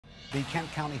The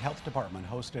Kent County Health Department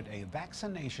hosted a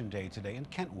vaccination day today in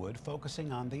Kentwood,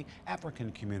 focusing on the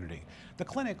African community. The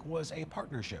clinic was a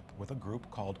partnership with a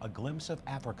group called A Glimpse of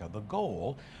Africa. The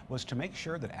goal was to make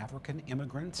sure that African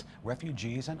immigrants,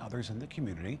 refugees, and others in the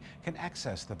community can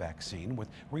access the vaccine with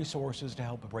resources to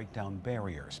help break down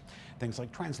barriers. Things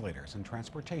like translators and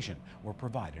transportation were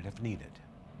provided if needed.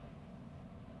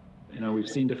 We've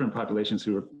seen different populations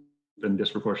who have been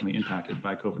disproportionately impacted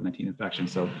by COVID-19 infection.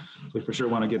 So we for sure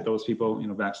want to get those people,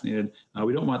 vaccinated.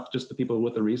 We don't want just the people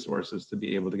with the resources to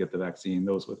be able to get the vaccine,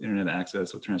 those with internet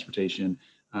access, with transportation,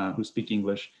 who speak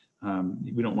English.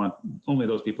 We don't want only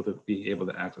those people to be able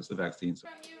to access the vaccine.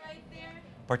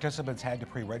 Participants had to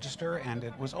pre-register, and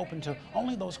it was open to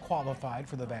only those qualified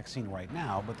for the vaccine right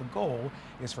now, but the goal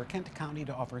is for Kent County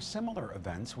to offer similar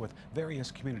events with various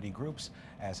community groups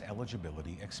as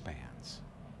eligibility expands.